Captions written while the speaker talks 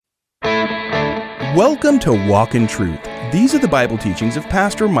Welcome to Walk in Truth. These are the Bible teachings of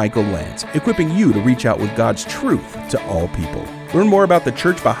Pastor Michael Lance, equipping you to reach out with God's truth to all people. Learn more about the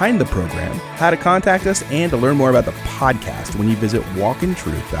church behind the program, how to contact us, and to learn more about the podcast when you visit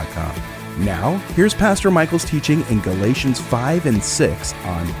walkintruth.com. Now, here's Pastor Michael's teaching in Galatians 5 and 6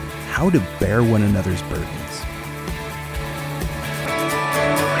 on how to bear one another's burdens.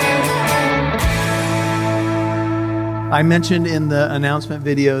 I mentioned in the announcement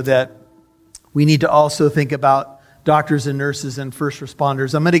video that we need to also think about doctors and nurses and first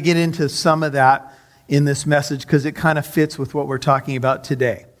responders. I'm going to get into some of that in this message because it kind of fits with what we're talking about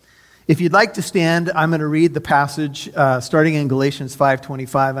today. If you'd like to stand, I'm going to read the passage starting in Galatians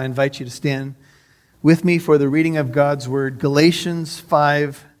 5:25. I invite you to stand with me for the reading of God's Word. Galatians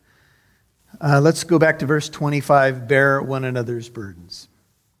 5, let's go back to verse 25, bear one another's burdens.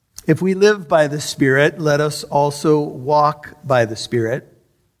 If we live by the Spirit, let us also walk by the Spirit.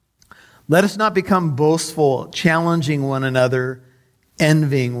 Let us not become boastful, challenging one another,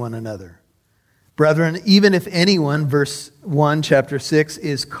 envying one another. Brethren, even if anyone, verse 1, chapter 6,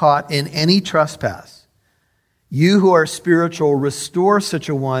 is caught in any trespass, you who are spiritual, restore such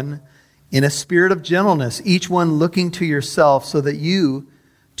a one in a spirit of gentleness, each one looking to yourself, so that you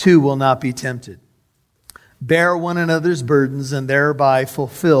too will not be tempted. Bear one another's burdens and thereby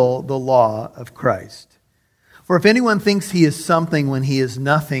fulfill the law of Christ. For if anyone thinks he is something when he is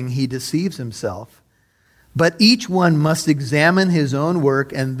nothing, he deceives himself. But each one must examine his own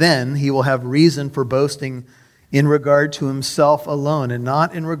work, and then he will have reason for boasting in regard to himself alone and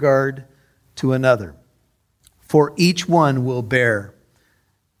not in regard to another. For each one will bear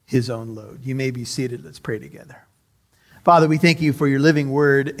his own load. You may be seated. Let's pray together. Father, we thank you for your living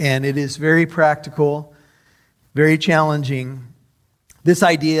word, and it is very practical, very challenging. This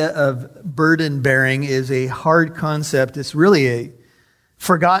idea of burden bearing is a hard concept. It's really a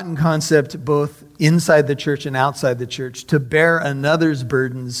forgotten concept both inside the church and outside the church. To bear another's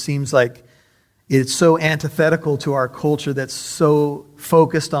burdens seems like it's so antithetical to our culture that's so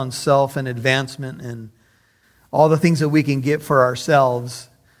focused on self and advancement and all the things that we can get for ourselves.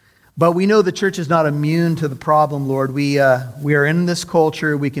 But we know the church is not immune to the problem, Lord. We are in this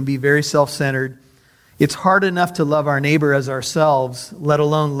culture. We can be very self-centered. It's hard enough to love our neighbor as ourselves, let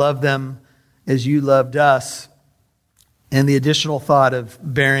alone love them as you loved us. And the additional thought of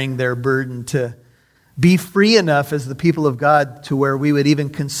bearing their burden, to be free enough as the people of God to where we would even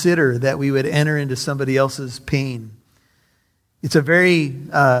consider that we would enter into somebody else's pain. It's a very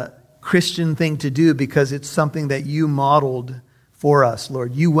Christian thing to do because it's something that you modeled for us,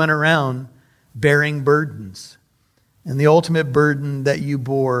 Lord. You went around bearing burdens. And the ultimate burden that you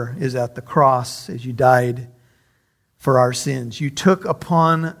bore is at the cross as you died for our sins. You took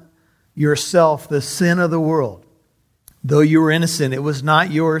upon yourself the sin of the world. Though you were innocent, it was not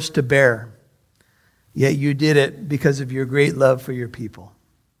yours to bear. Yet you did it because of your great love for your people.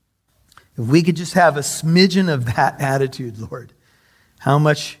 If we could just have a smidgen of that attitude, Lord, how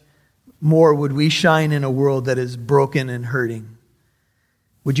much more would we shine in a world that is broken and hurting?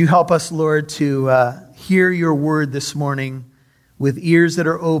 Would you help us, Lord, to hear your word this morning with ears that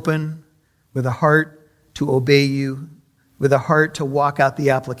are open, with a heart to obey you, with a heart to walk out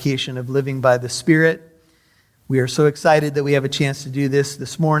the application of living by the Spirit. We are so excited that we have a chance to do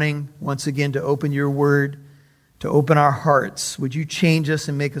this morning, once again, to open your word, to open our hearts. Would you change us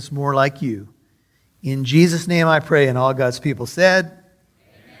and make us more like you? In Jesus' name I pray, and all God's people said,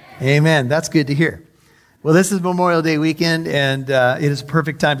 Amen. That's good to hear. Well, this is Memorial Day weekend, and it is a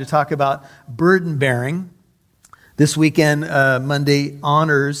perfect time to talk about burden bearing. This weekend, Monday,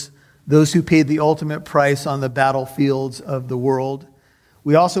 honors those who paid the ultimate price on the battlefields of the world.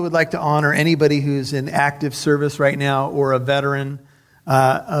 We also would like to honor anybody who's in active service right now or a veteran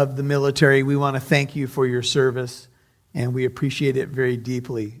of the military. We want to thank you for your service, and we appreciate it very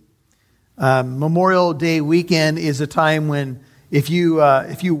deeply. Memorial Day weekend is a time when, if you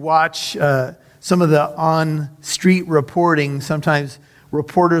watch some of the on-street reporting, sometimes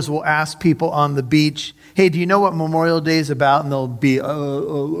reporters will ask people on the beach, hey, do you know what Memorial Day is about? And they'll be,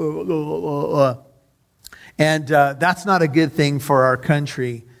 And that's not a good thing for our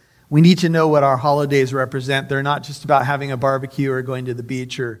country. We need to know what our holidays represent. They're not just about having a barbecue or going to the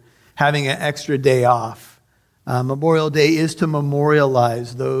beach or having an extra day off. Memorial Day is to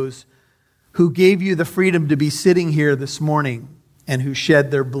memorialize those who gave you the freedom to be sitting here this morning and who shed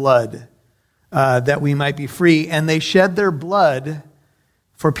their blood that we might be free. And they shed their blood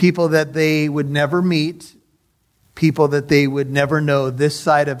for people that they would never meet, people that they would never know this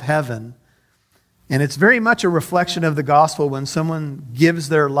side of heaven. And it's very much a reflection of the gospel when someone gives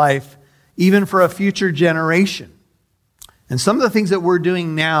their life even for a future generation. And some of the things that we're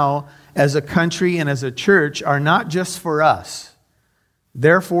doing now as a country and as a church are not just for us.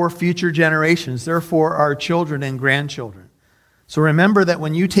 They're for future generations. They're for our children and grandchildren. So remember that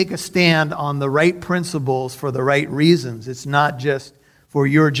when you take a stand on the right principles for the right reasons, it's not just for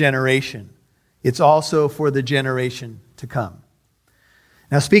your generation. It's also for the generation to come.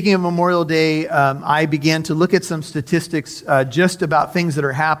 Now, speaking of Memorial Day, I began to look at some statistics just about things that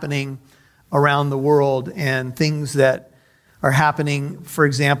are happening around the world and things that are happening, for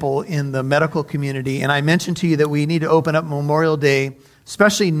example, in the medical community. And I mentioned to you that we need to open up Memorial Day,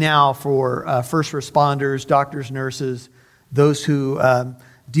 especially now for first responders, doctors, nurses, those who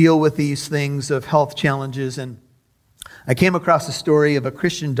deal with these things of health challenges. And I came across a story of a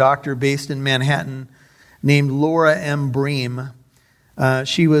Christian doctor based in Manhattan named Laura M. Bream.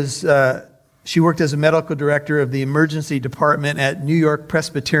 She worked as a medical director of the emergency department at New York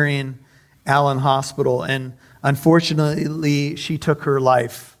Presbyterian Allen Hospital, and unfortunately, she took her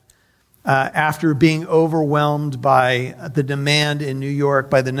life after being overwhelmed by the demand in New York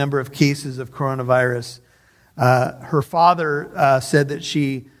by the number of cases of coronavirus. Her father said that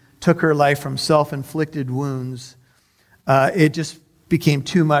she took her life from self-inflicted wounds. It just became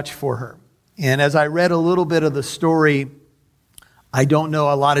too much for her. And as I read a little bit of the story, I don't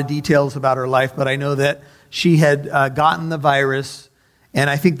know a lot of details about her life, but I know that she had gotten the virus. And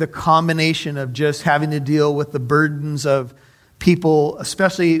I think the combination of just having to deal with the burdens of people,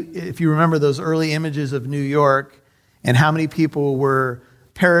 especially if you remember those early images of New York and how many people were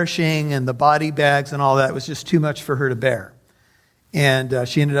perishing and the body bags and all that, was just too much for her to bear. And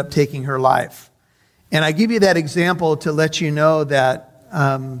she ended up taking her life. And I give you that example to let you know that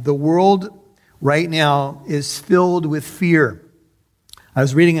the world right now is filled with fear. I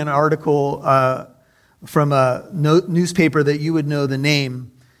was reading an article from a newspaper that you would know the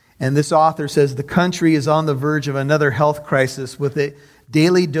name. And this author says the country is on the verge of another health crisis with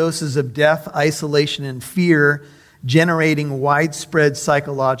daily doses of death, isolation, and fear generating widespread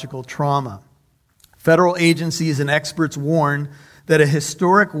psychological trauma. Federal agencies and experts warn that a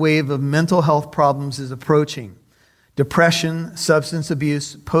historic wave of mental health problems is approaching. Depression, substance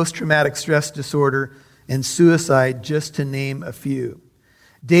abuse, post-traumatic stress disorder, and suicide, just to name a few.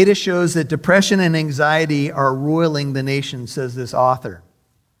 Data shows that depression and anxiety are roiling the nation, says this author.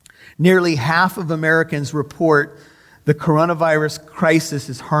 Nearly half of Americans report the coronavirus crisis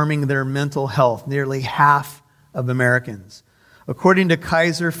is harming their mental health. Nearly half of Americans, according to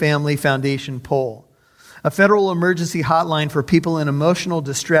Kaiser Family Foundation poll. A federal emergency hotline for people in emotional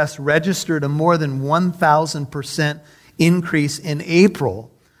distress registered a more than 1,000% increase in April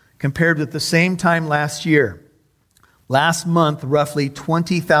compared with the same time last year. Last month, roughly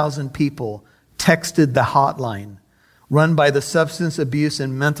 20,000 people texted the hotline run by the Substance Abuse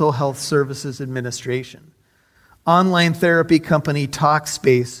and Mental Health Services Administration. Online therapy company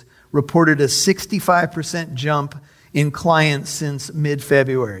Talkspace reported a 65% jump in clients since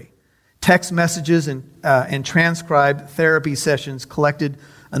mid-February. Text messages and transcribed therapy sessions collected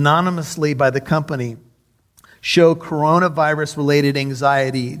anonymously by the company show coronavirus-related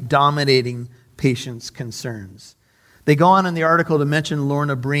anxiety dominating patients' concerns. They go on in the article to mention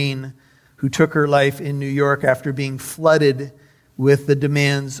Lorna Breen, who took her life in New York after being flooded with the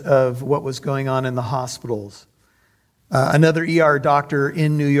demands of what was going on in the hospitals. Another ER doctor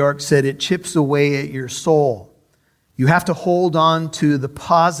in New York said it chips away at your soul. You have to hold on to the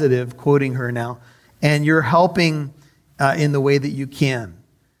positive, quoting her now, and you're helping in the way that you can.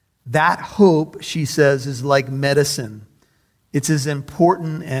 That hope, she says, is like medicine. It's as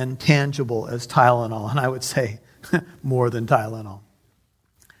important and tangible as Tylenol, and I would say more than Tylenol.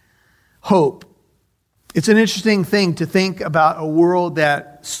 Hope. It's an interesting thing to think about a world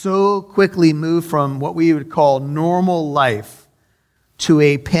that so quickly moved from what we would call normal life to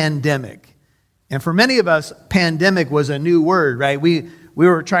a pandemic. And for many of us, pandemic was a new word, right? We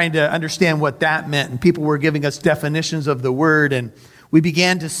were trying to understand what that meant, and people were giving us definitions of the word, and we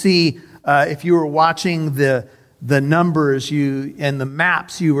began to see, if you were watching the numbers and the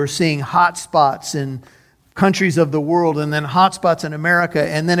maps, you were seeing hot spots in countries of the world, and then hotspots in America.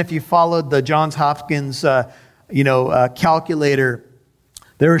 And then if you followed the Johns Hopkins, calculator,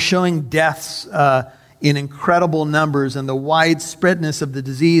 they were showing deaths in incredible numbers and the widespreadness of the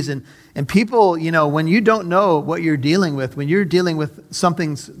disease. And people, when you don't know what you're dealing with, when you're dealing with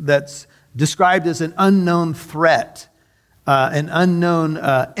something that's described as an unknown threat, an unknown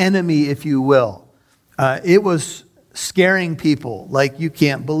enemy, if you will, it was scaring people like you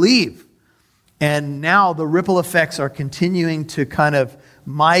can't believe. And now the ripple effects are continuing to kind of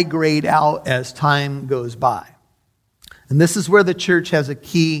migrate out as time goes by. And this is where the church has a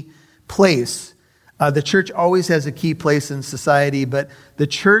key place The church always has a key place in society, but the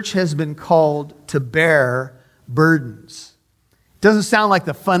church has been called to bear burdens. It doesn't sound like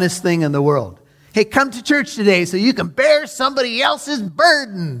the funnest thing in the world. Hey, come to church today so you can bear somebody else's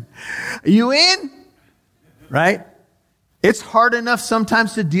burden. Are you in? Right? It's hard enough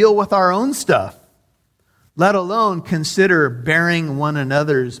sometimes to deal with our own stuff, let alone consider bearing one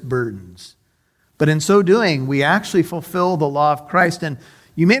another's burdens. But in so doing, we actually fulfill the law of Christ. And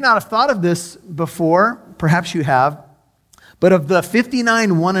you may not have thought of this before, perhaps you have, but of the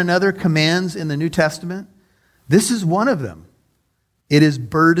 59 one another commands in the New Testament, this is one of them. It is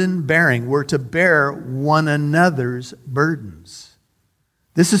burden bearing. We're to bear one another's burdens.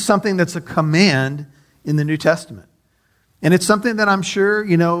 This is something that's a command in the New Testament. And it's something that I'm sure,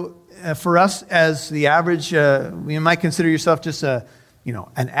 for us as the average, you might consider yourself just an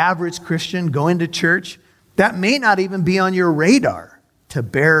average Christian going to church. That may not even be on your radar to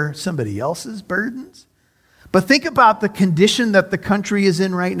bear somebody else's burdens. But think about the condition that the country is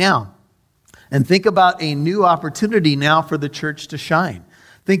in right now. And think about a new opportunity now for the church to shine.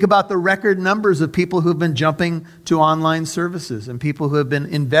 Think about the record numbers of people who have been jumping to online services and people who have been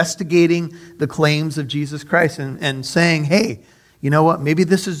investigating the claims of Jesus Christ and saying, hey, you know what, maybe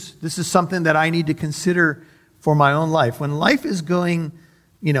this is something that I need to consider for my own life. When life is going,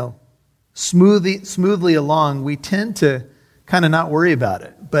 smoothly along, we tend to kind of not worry about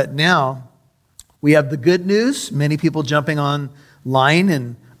it. But now we have the good news, many people jumping online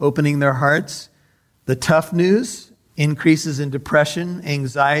and opening their hearts. The tough news, increases in depression,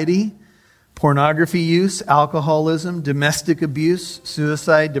 anxiety, pornography use, alcoholism, domestic abuse,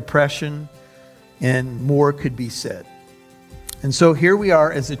 suicide, depression, and more could be said. And so here we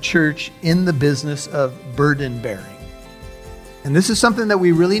are as a church in the business of burden bearing. And this is something that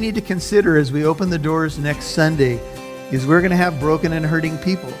we really need to consider as we open the doors next Sunday, is we're going to have broken and hurting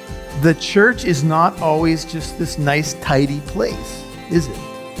people. The church is not always just this nice, tidy place, is it?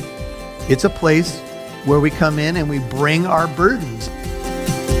 It's a place where we come in and we bring our burdens.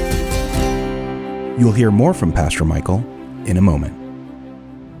 You'll hear more from Pastor Michael in a moment.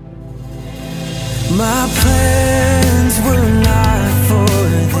 My plans were not for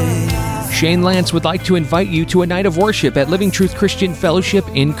this. Shane Lance would like to invite you to a night of worship at Living Truth Christian Fellowship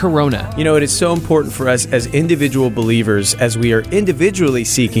in Corona. You know, it is so important for us as individual believers, as we are individually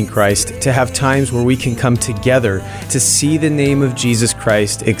seeking Christ, to have times where we can come together to see the name of Jesus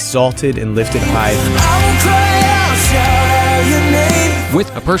Christ exalted and lifted high. I will cry out, shout out your name. With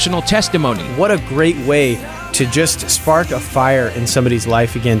a personal testimony. What a great way to just spark a fire in somebody's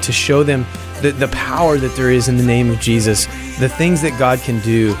life again, to show them the power that there is in the name of Jesus, the things that God can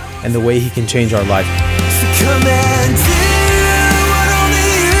do, and the way He can change our life. So come and do what only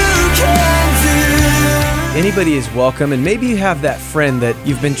you can do. Anybody is welcome, and maybe you have that friend that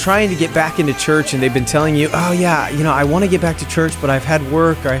you've been trying to get back into church, and they've been telling you, oh yeah, I want to get back to church, but I've had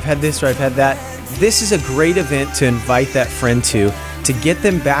work, or I've had this, or I've had that. This is a great event to invite that friend to get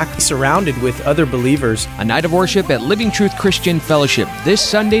them back surrounded with other believers. A night of worship at Living Truth Christian Fellowship this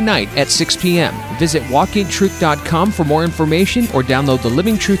Sunday night at 6 p.m. Visit walkintruth.com for more information or download the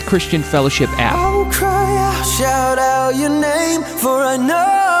Living Truth Christian Fellowship app. I will cry out, shout out your name, for I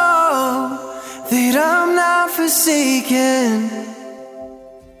know that I'm not forsaken.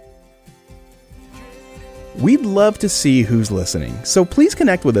 We'd love to see who's listening, so please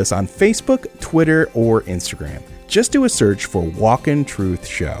connect with us on Facebook, Twitter, or Instagram. Just do a search for Walk in Truth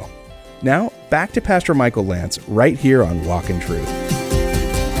Show. Now, back to Pastor Michael Lance right here on Walk in Truth.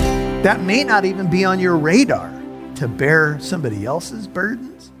 That may not even be on your radar to bear somebody else's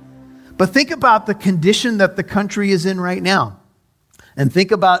burdens. But think about the condition that the country is in right now. And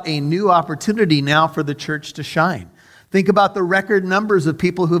think about a new opportunity now for the church to shine. Think about the record numbers of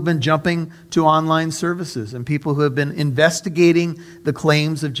people who have been jumping to online services and people who have been investigating the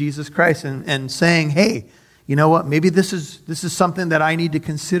claims of Jesus Christ and saying, hey, you know what, maybe this is something that I need to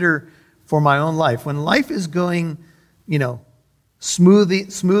consider for my own life. When life is going,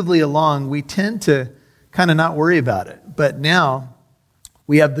 smoothly along, we tend to kind of not worry about it. But now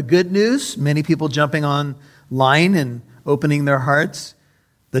we have the good news, many people jumping online and opening their hearts.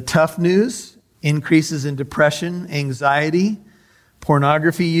 The tough news, increases in depression, anxiety,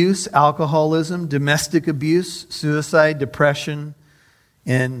 pornography use, alcoholism, domestic abuse, suicide, depression,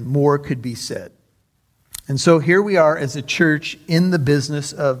 and more could be said. And so here we are as a church in the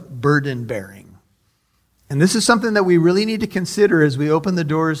business of burden bearing. And this is something that we really need to consider as we open the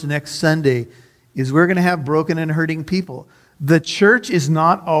doors next Sunday, is we're going to have broken and hurting people. The church is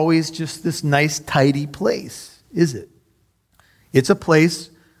not always just this nice, tidy place, is it? It's a place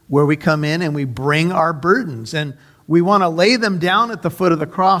where we come in and we bring our burdens. And We want to lay them down at the foot of the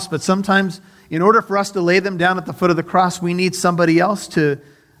cross, but sometimes in order for us to lay them down at the foot of the cross, we need somebody else to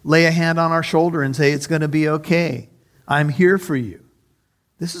lay a hand on our shoulder and say, it's going to be okay. I'm here for you.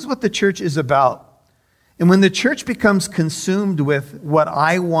 This is what the church is about. And when the church becomes consumed with what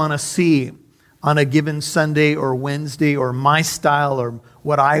I want to see on a given Sunday or Wednesday or my style or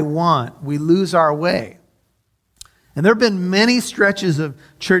what I want, we lose our way. And there have been many stretches of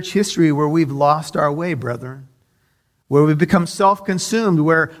church history where we've lost our way, brethren, where we've become self-consumed,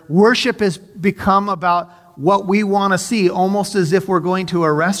 where worship has become about what we want to see, almost as if we're going to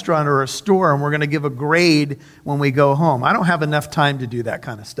a restaurant or a store and we're going to give a grade when we go home. I don't have enough time to do that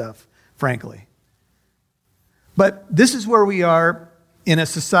kind of stuff, frankly. But this is where we are in a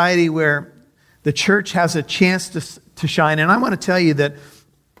society where the church has a chance to shine. And I want to tell you that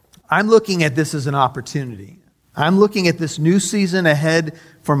I'm looking at this as an opportunity. I'm looking at this new season ahead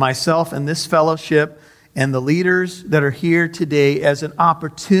for myself and this fellowship and the leaders that are here today as an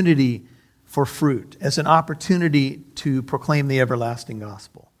opportunity for fruit, as an opportunity to proclaim the everlasting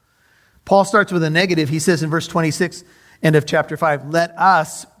gospel. Paul starts with a negative. He says in verse 26, end of chapter 5, let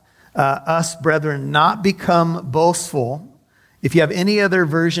us brethren, not become boastful. If you have any other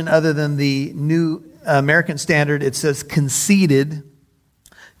version other than the New American Standard, it says conceited,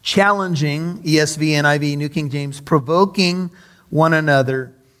 challenging, ESV, NIV, New King James, provoking one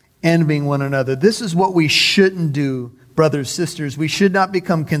another, envying one another. This is what we shouldn't do, brothers, sisters. We should not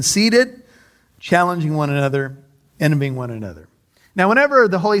become conceited, challenging one another, envying one another. Now, whenever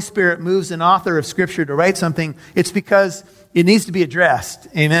the Holy Spirit moves an author of Scripture to write something, it's because it needs to be addressed.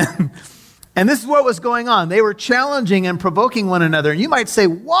 Amen? And this is what was going on. They were challenging and provoking one another. And you might say,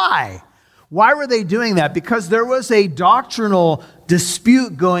 why? Why were they doing that? Because there was a doctrinal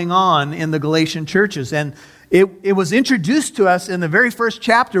dispute going on in the Galatian churches. And it was introduced to us in the very first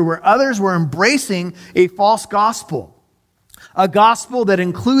chapter where others were embracing a false gospel. A gospel that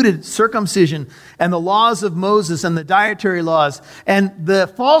included circumcision and the laws of Moses and the dietary laws. And the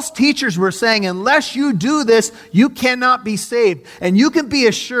false teachers were saying, unless you do this, you cannot be saved. And you can be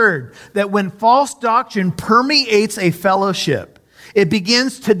assured that when false doctrine permeates a fellowship, it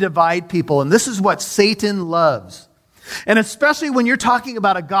begins to divide people. And this is what Satan loves. And especially when you're talking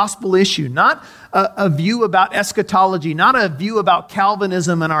about a gospel issue, not a view about eschatology, not a view about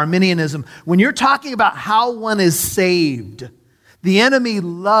Calvinism and Arminianism. When you're talking about how one is saved, the enemy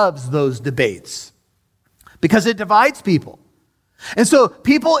loves those debates because it divides people. And so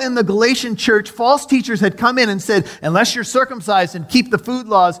people in the Galatian church, false teachers had come in and said, unless you're circumcised and keep the food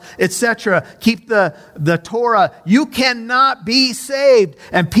laws, etc., keep the Torah, you cannot be saved.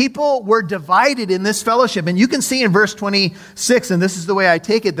 And people were divided in this fellowship. And you can see in verse 26, and this is the way I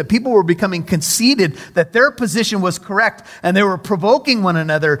take it, that people were becoming conceited that their position was correct. And they were provoking one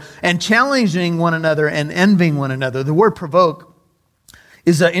another and challenging one another and envying one another. The word provoke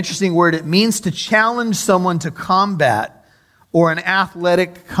is an interesting word. It means to challenge someone to combat or an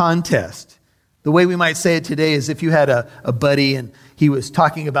athletic contest. The way we might say it today is if you had a buddy and he was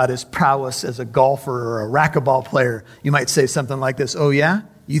talking about his prowess as a golfer or a racquetball player, you might say something like this, oh yeah?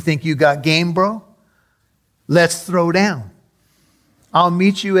 You think you got game, bro? Let's throw down. I'll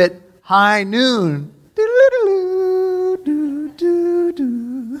meet you at high noon.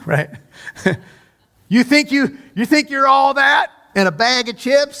 Right? You think you're all that and a bag of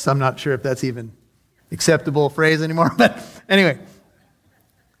chips? I'm not sure if that's even acceptable phrase anymore, but anyway.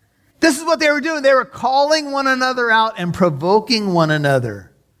 This is what they were doing. They were calling one another out and provoking one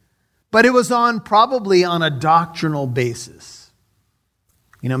another. But it was probably on a doctrinal basis.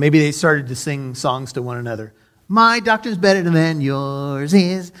 You know, maybe they started to sing songs to one another. My doctrine's better than yours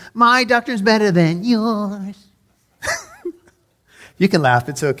is. My doctrine's better than yours. You can laugh.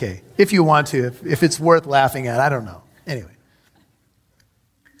 It's okay. If you want to. If it's worth laughing at. I don't know. Anyway.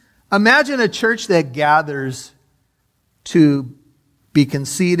 Imagine a church that gathers to be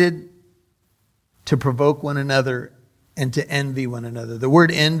conceited, to provoke one another, and to envy one another. The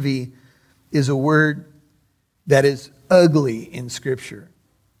word envy is a word that is ugly in Scripture.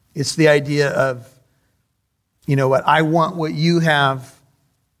 It's the idea of, you know what, I want what you have.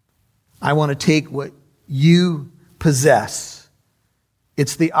 I want to take what you possess.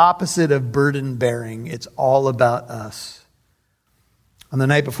 It's the opposite of burden bearing. It's all about us. On the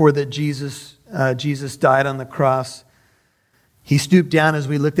night before that Jesus died on the cross, he stooped down, as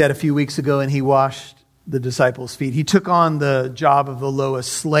we looked at a few weeks ago, and he washed the disciples' feet. He took on the job of the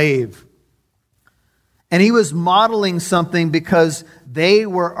lowest slave. And he was modeling something because they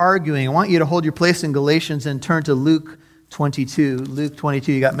were arguing. I want you to hold your place in Galatians and turn to Luke 22. Luke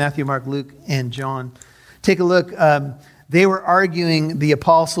 22, you got Matthew, Mark, Luke, and John. Take a look. They were arguing, the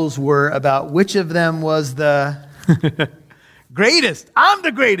apostles were, about which of them was the Greatest. I'm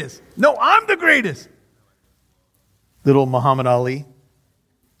the greatest. No, I'm the greatest. Little Muhammad Ali.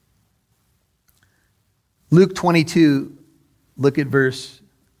 Luke 22, look at verse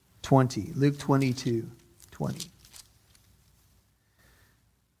 20. Luke 22, 20.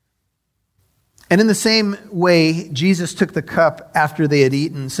 And in the same way, Jesus took the cup after they had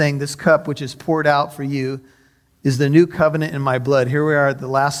eaten, saying, "This cup which is poured out for you is the new covenant in my blood." Here we are at the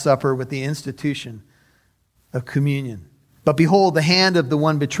Last Supper with the institution of communion. "But behold, the hand of the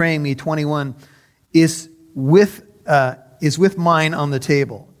one betraying me," 21, is with mine on the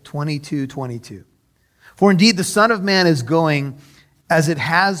table. 22:22. "For indeed the Son of Man is going as it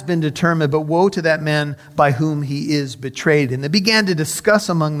has been determined, but woe to that man by whom he is betrayed." And they began to discuss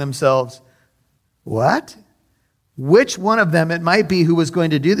among themselves, what? Which one of them it might be who was going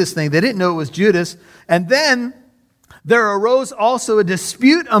to do this thing. They didn't know it was Judas. And then there arose also a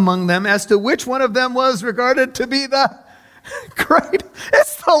dispute among them as to which one of them was regarded to be the great.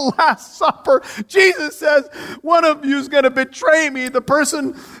 It's the Last Supper. Jesus says, one of you is going to betray me. The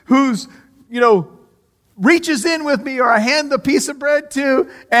person who's, reaches in with me, or I hand the piece of bread to.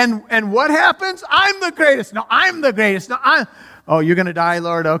 And what happens? I'm the greatest. No, I'm the greatest. No, oh, you're going to die,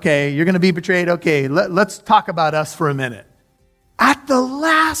 Lord? Okay. You're going to be betrayed? Okay. Let's talk about us for a minute. At the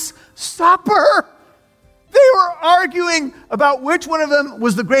Last Supper, they were arguing about which one of them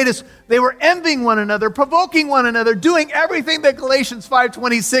was the greatest. They were envying one another, provoking one another, doing everything that Galatians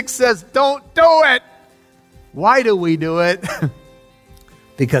 5:26 says, don't do it. Why do we do it?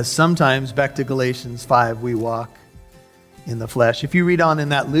 Because sometimes, back to Galatians 5, we walk in the flesh. If you read on in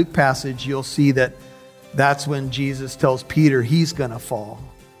that Luke passage, you'll see that that's when Jesus tells Peter he's going to fall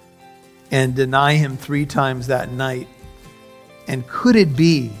and deny him 3 times that night. And could it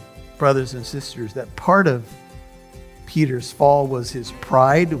be, brothers and sisters, that part of Peter's fall was his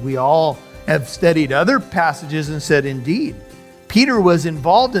pride? We all have studied other passages and said, indeed, Peter was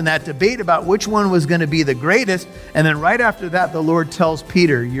involved in that debate about which one was going to be the greatest. And then right after that, the Lord tells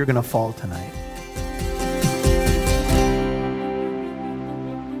Peter, you're going to fall tonight.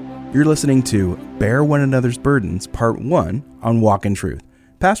 You're listening to Bear One Another's Burdens, Part 1 on Walk in Truth.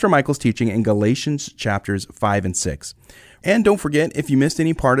 Pastor Michael's teaching in Galatians chapters 5 and 6. And don't forget, if you missed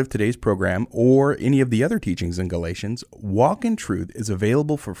any part of today's program or any of the other teachings in Galatians, Walk in Truth is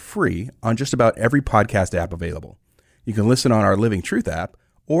available for free on just about every podcast app available. You can listen on our Living Truth app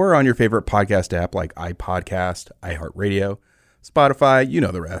or on your favorite podcast app like iPodcast, iHeartRadio, Spotify, you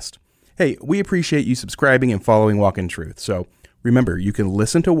know the rest. Hey, we appreciate you subscribing and following Walk in Truth. So remember, you can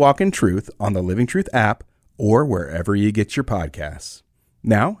listen to Walk in Truth on the Living Truth app or wherever you get your podcasts.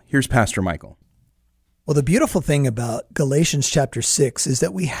 Now, here's Pastor Michael. Well, the beautiful thing about Galatians chapter 6 is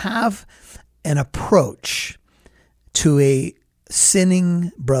that we have an approach to a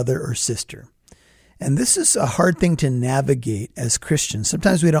sinning brother or sister. And this is a hard thing to navigate as Christians.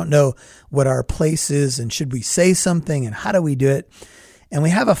 Sometimes we don't know what our place is and should we say something and how do we do it. And we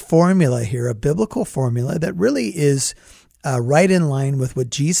have a formula here, a biblical formula that really is right in line with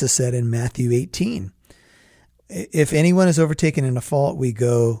what Jesus said in Matthew 18. If anyone is overtaken in a fault, we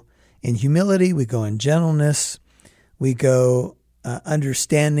go in humility, we go in gentleness, we go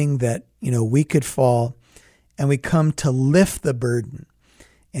understanding that, we could fall, and we come to lift the burden,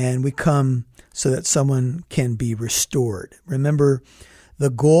 and we come so that someone can be restored. Remember, the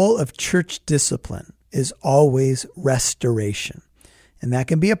goal of church discipline is always restoration, and that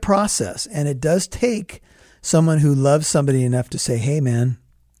can be a process, and it does take someone who loves somebody enough to say, hey, man,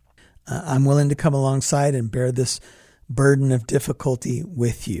 I'm willing to come alongside and bear this burden of difficulty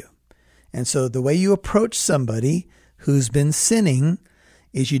with you. And so the way you approach somebody who's been sinning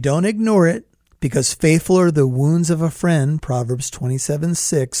is you don't ignore it, because faithful are the wounds of a friend, Proverbs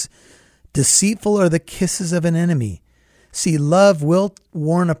 27:6. Deceitful are the kisses of an enemy. See, love will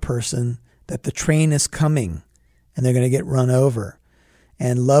warn a person that the train is coming and they're going to get run over.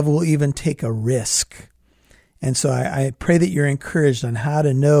 And love will even take a risk. And so I pray that you're encouraged on how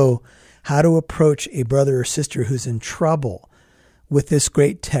to know how to approach a brother or sister who's in trouble with this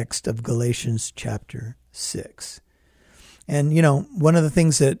great text of Galatians chapter 6. And, one of the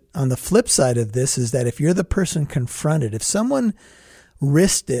things that on the flip side of this is that if you're the person confronted, if someone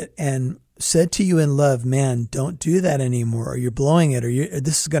risked it and said to you in love, man, don't do that anymore, or you're blowing it, or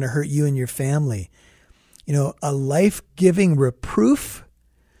this is going to hurt you and your family, a life-giving reproof,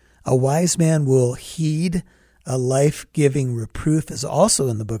 a wise man will heed. A life-giving reproof is also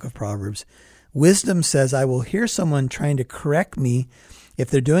in the book of Proverbs. Wisdom says, I will hear someone trying to correct me if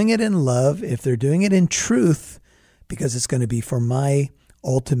they're doing it in love, if they're doing it in truth, because it's going to be for my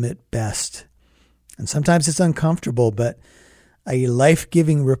ultimate best. And sometimes it's uncomfortable, but A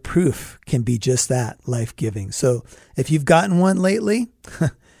life-giving reproof can be just that, life-giving. So if you've gotten one lately,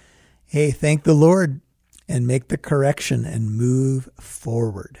 hey, thank the Lord and make the correction and move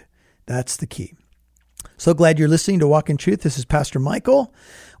forward. That's the key. So glad you're listening to Walk in Truth. This is Pastor Michael.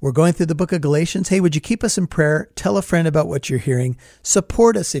 We're going through the book of Galatians. Hey, would you keep us in prayer? Tell a friend about what you're hearing.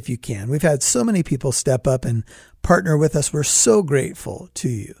 Support us if you can. We've had so many people step up and partner with us. We're so grateful to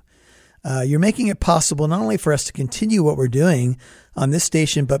you. You're making it possible not only for us to continue what we're doing on this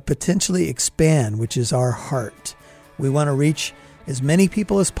station, but potentially expand, which is our heart. We want to reach as many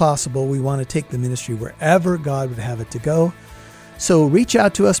people as possible. We want to take the ministry wherever God would have it to go. So reach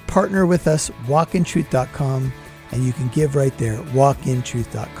out to us, partner with us, walkintruth.com, and you can give right there,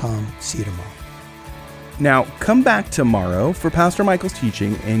 walkintruth.com. See you tomorrow. Now, come back tomorrow for Pastor Michael's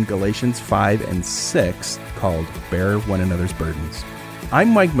teaching in Galatians 5 and 6 called Bear One Another's Burdens. I'm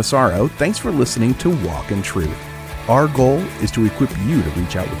Mike Massaro. Thanks for listening to Walk in Truth. Our goal is to equip you to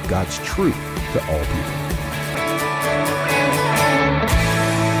reach out with God's truth to all people.